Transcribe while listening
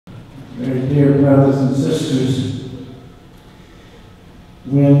Very dear brothers and sisters,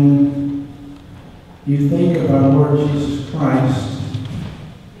 when you think of our Lord Jesus Christ,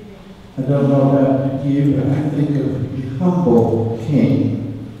 I don't know about you, but I think of the humble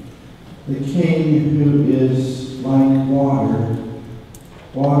King, the King who is like water.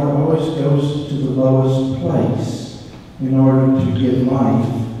 Water always goes to the lowest place in order to give life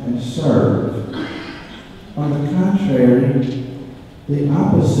and serve. On the contrary, the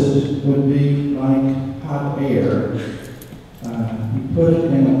opposite would be like hot air. You put it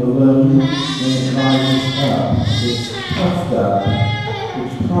in a balloon and it rises up. It's puffed up.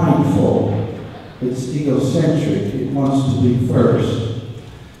 It's prideful. It's egocentric. It wants to be first.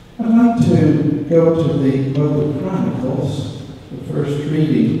 I'd like to go to the book of Chronicles, the first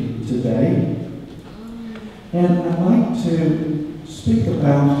reading today. And I'd like to speak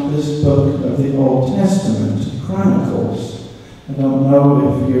about this book of the Old Testament, Chronicles. I don't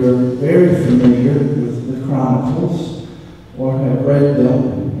know if you're very familiar with the Chronicles or have read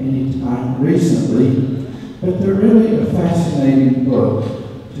them any time recently, but they're really a fascinating book.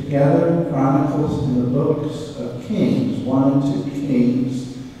 Together, Chronicles and the books of Kings, 1 and 2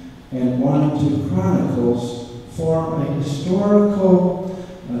 Kings and 1 and 2 Chronicles, form a historical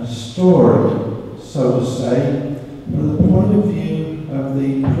story, so to say, from the point of view of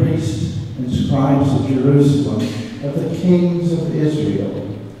the priests and scribes of Jerusalem, of the kings of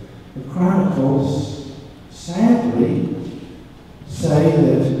Israel. The Chronicles, sadly, say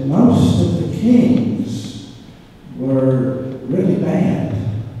that most of the kings were really bad.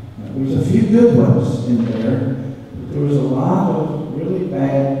 There was a few good ones in there, but there was a lot of really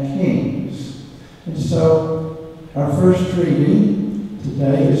bad kings. And so, our first reading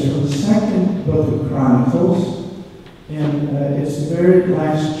today is from the second book of Chronicles, and it's the very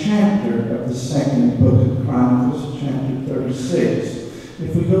last chapter of the second book of Chronicles, chapter 36.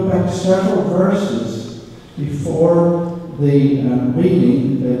 If we go back several verses before the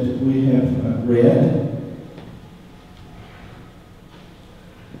reading that we have read,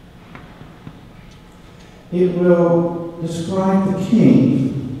 it will describe the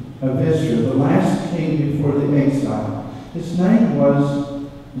king of Israel, the last king before the exile. His name was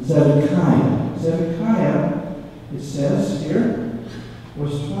Zedekiah. Zedekiah, it says here,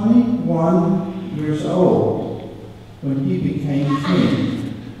 was 21 years old when he became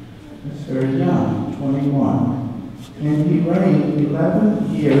king. That's very young, 21. And he reigned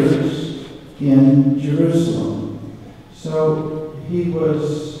 11 years in Jerusalem. So he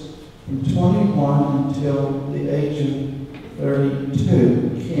was from 21 until the age of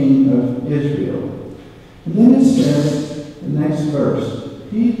 32, king of Israel. And then it says, the next verse,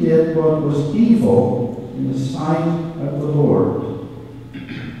 he did what was evil in the sight of the Lord.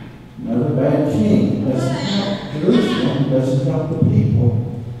 Another bad king doesn't help Jerusalem, doesn't help the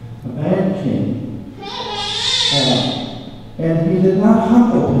people. A bad king. And he did not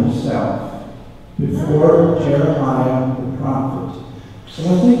humble himself before Jeremiah the prophet. So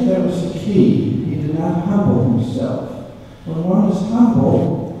I think that was the key. He did not humble himself. When one is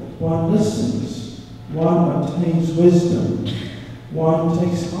humble, one listens. One obtains wisdom. One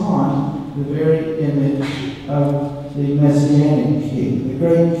takes on the very image of the Messianic King, the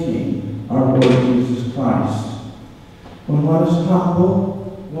great King, our Lord Jesus Christ. When one is humble,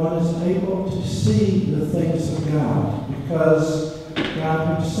 one is able to see the things of God, because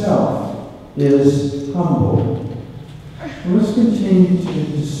God himself is humble. And let's continue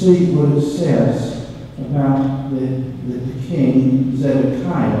to see what it says about the king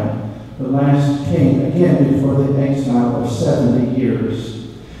Zedekiah, the last king, again before the exile of 70 years.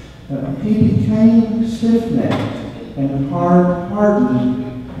 He became stiff-necked and hardened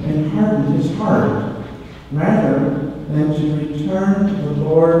his heart, rather than to return to the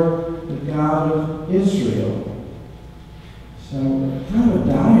Lord, the God of Israel. So, kind of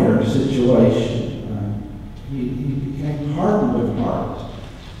a dire situation. He became hardened of heart.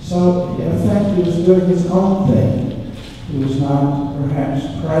 So, in effect, he was doing his own thing. He was not perhaps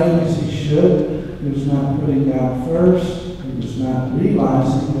praying as he should. He was not putting God first. He was not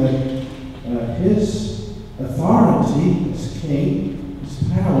realizing that his authority as king, his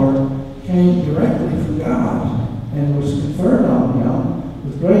power, came directly from God and was conferred on him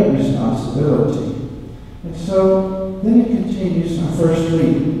with great responsibility. And so then it continues in our first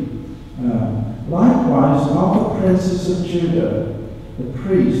reading. Likewise, all the princes of Judah, the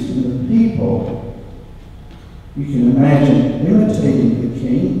priests and the people, you can imagine imitating the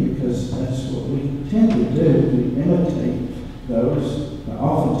king, because that's what we tend to do. We imitate those,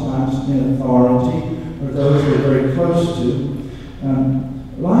 oftentimes in authority, or those we're very close to.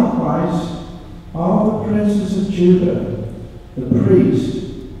 Likewise, all the princes of Judah, the priests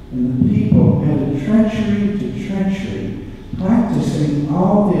And the people added treachery to treachery, practicing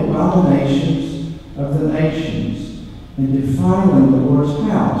all the abominations of the nations, and defiling the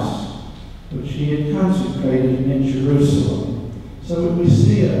Lord's house, which he had consecrated in Jerusalem. So we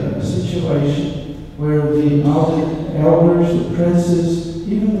see a situation where all the elders, the princes,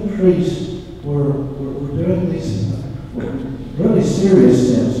 even the priests were doing these really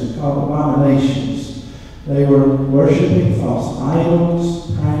serious sins called abominations. They were worshiping false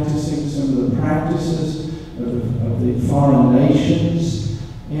idols, practicing some of the practices of the foreign nations,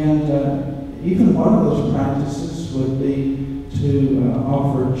 and even one of those practices would be to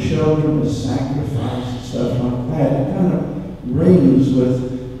offer children as sacrifice and stuff like that. It kind of rings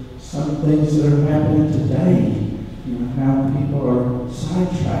with some things that are happening today. You know, how people are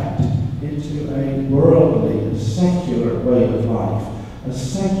sidetracked into a worldly, a secular way of life, a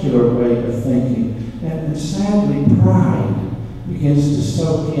secular way of thinking. And sadly, pride begins to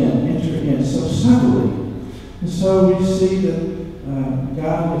soak in, enter in so subtly. And so we see that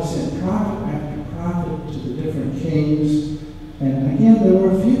God had sent prophet after prophet to the different kings. And again, there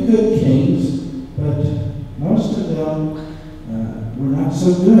were a few good kings, but most of them were not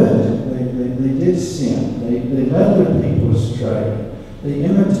so good. They did sin. They led their people astray. They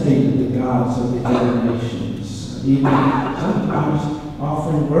imitated the gods of the other nations, even sometimes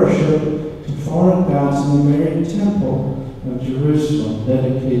offering worship to foreign gods in the very temple of Jerusalem,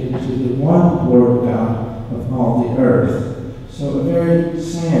 dedicated to the one Lord God of all the earth. So a very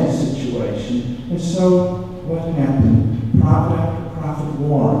sad situation. And so what happened? Prophet after prophet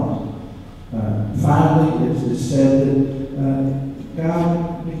warned. Finally, it is said that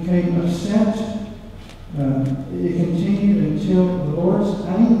God became upset. It continued until the Lord's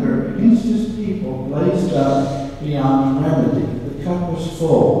anger against his people blazed up beyond remedy. The cup was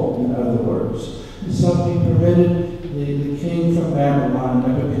full, in other words. And so he permitted the king from Babylon,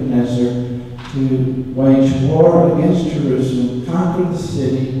 Nebuchadnezzar, to wage war against Jerusalem, conquer the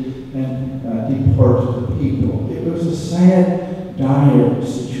city, and deport the people. It was a sad, dire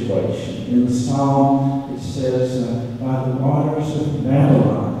situation. In the psalm, it says, by the waters of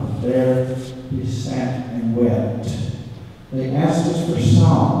Babylon, there he sat and wept. They asked us for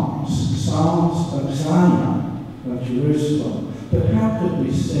songs of Zion, of Jerusalem. But how could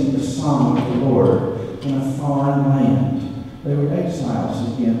we sing the song of the Lord in a foreign land? They were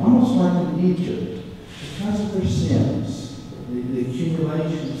exiles again, almost like in Egypt, because of their sins, the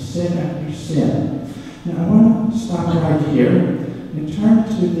accumulation of sin after sin. Now I want to stop right here and turn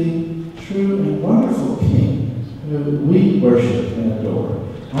to the true and wonderful King who we worship and adore,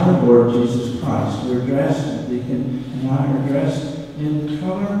 our Lord Jesus Christ. We're dressed, Deacon and I are dressed in the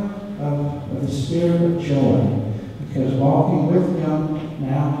color of the spirit of joy, because walking with him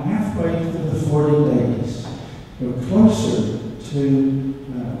now halfway through the 40 days, we're closer to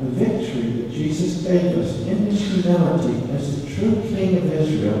the victory that Jesus gave us in his humility as the true King of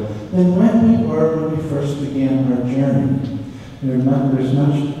Israel than when we were when we first began our journey. There's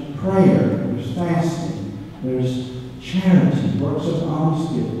much prayer, there's fasting, there's charity, works of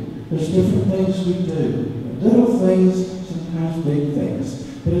almsgiving. There's different things we do, little things, sometimes big things.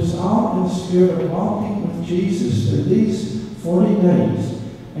 But it's all in the spirit of walking with Jesus through these 40 days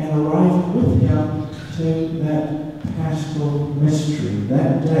and arriving with him to that paschal mystery,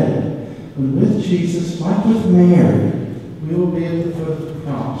 that day, when with Jesus, like with Mary, we will be at the foot of the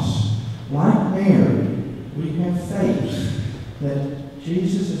cross. Like Mary, we have faith that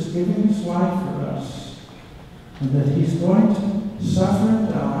Jesus is giving his life for us, and that he's going to suffer and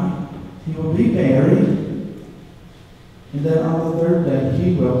die. He will be buried, and that on the third day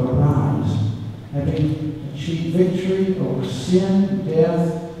he will arise, having achieved victory over sin,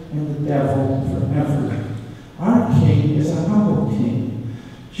 death, and the devil forever. Our King is a humble King.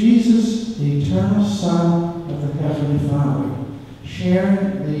 Jesus, the eternal Son of the Heavenly Father,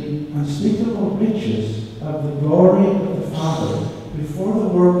 sharing the unspeakable riches of the glory of the Father before the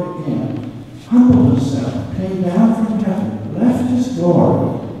world began, humbled himself, came down from heaven, left his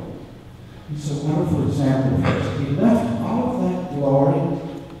glory. It's a wonderful example for us. He left all of that glory,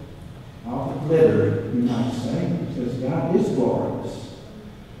 all the glitter, you might say, because God is glorious.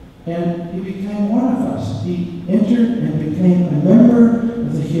 And he became one of us. He entered and became a member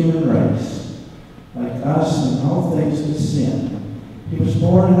of the human race, like us and all things with sin. He was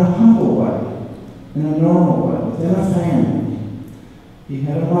born in a humble way, in a normal way, within a family. He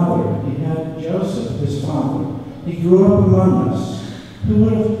had a mother. He had Joseph, his father. He grew up among us. Who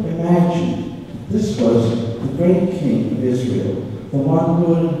would have imagined this was the great King of Israel, the one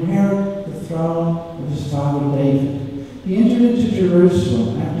who would inherit the throne of his father David? He entered into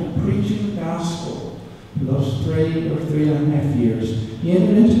Jerusalem after preaching the gospel, for those 3.5 years. He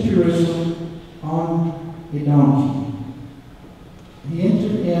entered into Jerusalem on a donkey. He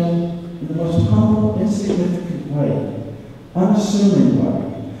entered in the most humble, insignificant way, unassuming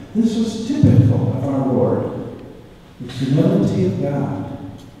way. This was typical of our Lord, the humility of God.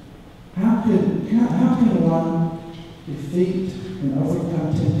 How can one defeat and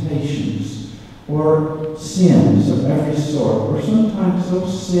overcome temptations or sins of every sort, or sometimes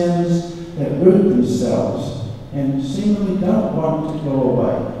those sins that root themselves and seemingly don't want to go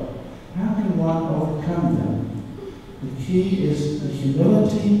away? How can one overcome them? The key is the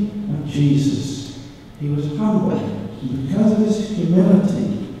humility of Jesus. He was humble, and because of his humility,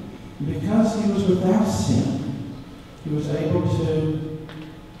 and because he was without sin, he was able to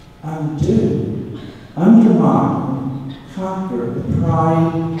undermine, conquer the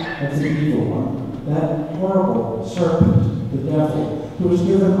pride of the evil one, that horrible serpent, the devil, who was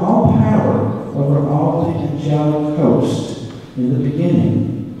given all power over all the angelic host in the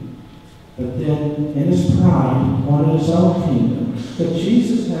beginning, but then in his pride wanted his own kingdom. But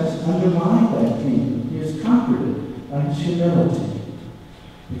Jesus has undermined that kingdom. He has conquered it by his humility,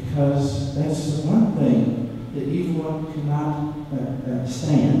 because that's the one thing the evil one cannot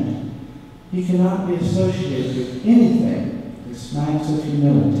stand. He cannot be associated with anything that smacks of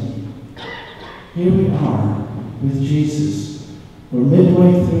humility. Here we are with Jesus. We're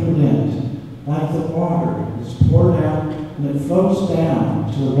midway through Lent, like the water is poured out and it flows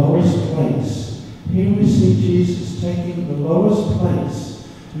down to the lowest place. Here we see Jesus taking the lowest place,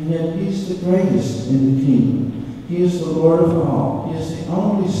 and yet he's the greatest in the kingdom. He is the Lord of all. He is the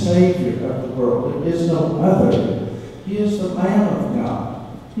only Savior of the world. There is no other. He is the Lamb of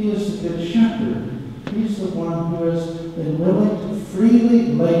God. He is the Good Shepherd. He's the one who has been willing to freely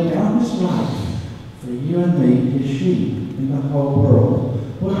lay down his life for you and me, his sheep, in the whole world.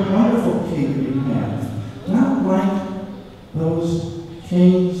 What a wonderful King we have. Not like those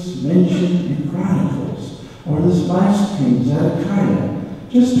kings mentioned in Chronicles, or this last king, Zedekiah,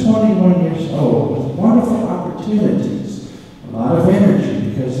 just 21 years old, with wonderful opportunities, a lot of energy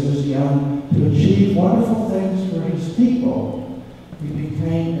because he was young, to achieve wonderful things for his people. He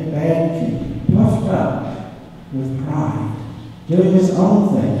became a bad king, puffed up with pride, doing his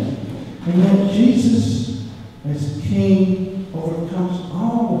own thing. And yet Jesus, as king, overcomes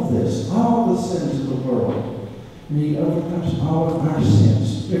all of this, all the sins of the world. And he overcomes all of our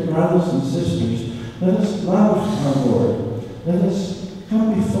sins. Dear brothers and sisters, let us love our Lord. Let us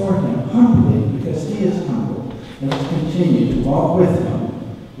come before him humbly, because he is humble. Let us continue to walk with him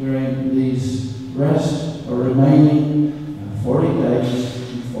during these rest or remaining 40 days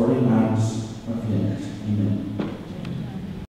and 40 nights